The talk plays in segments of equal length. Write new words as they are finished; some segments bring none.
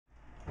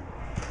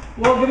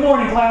Well, good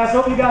morning, class.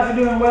 Hope you guys are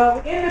doing well.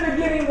 In the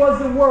beginning was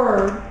the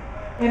Word,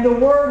 and the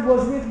Word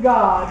was with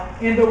God,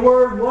 and the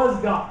Word was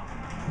God.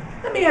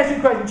 Let me ask you a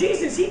question.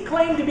 Jesus, he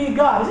claimed to be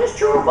God. Is this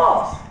true or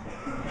false?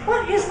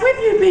 What is with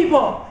you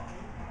people?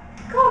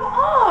 Come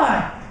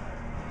on.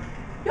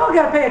 Y'all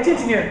got to pay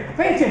attention here.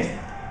 Pay attention.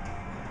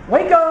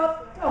 Wake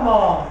up. Come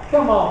on.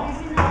 Come on.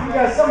 You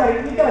guys got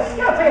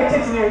to pay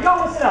attention here.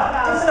 Y'all listen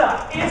up. Listen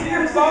up. Answer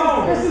your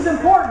phone. This is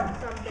important.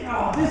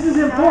 This is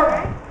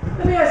important.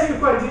 Let me ask you a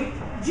question.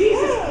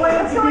 Jesus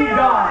claimed to be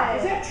God.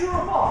 Is that true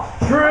or false?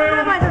 True.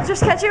 I'm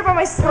just catching up on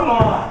my sleep. Come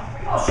on.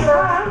 Y'all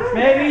sure?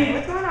 Maybe.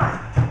 What's going on?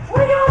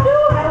 What are y'all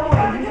doing?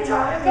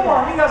 Come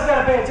on, you guys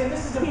gotta pay attention.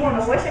 This is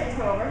important. I wish I could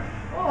come over.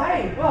 Oh,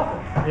 hey, welcome.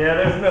 Yeah,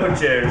 there's no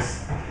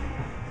chairs.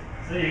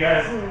 See you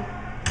guys.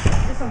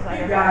 This one's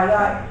like You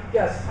guys,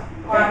 yes.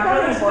 All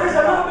right, there's a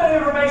little bit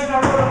of information I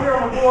wrote up here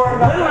on the board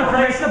about Little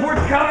information, the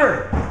board's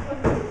covered.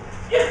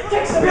 Just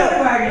take some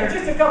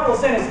just a couple of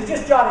sentences,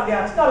 just jot it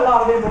down. It's not a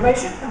lot of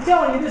information. I'm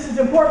telling you, this is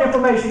important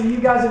information. You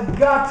guys have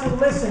got to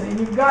listen, and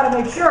you've got to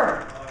make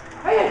sure.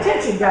 Pay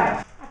attention,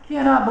 guys. I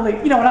cannot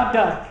believe. You know what? I'm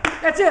done.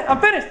 That's it.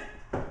 I'm finished.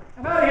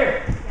 I'm out of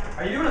here.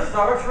 Are you doing a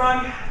Starbucks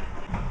run?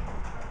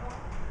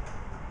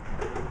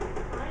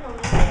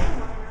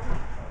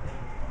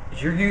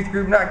 Is your youth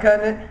group not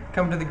cutting it?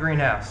 Come to the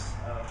greenhouse.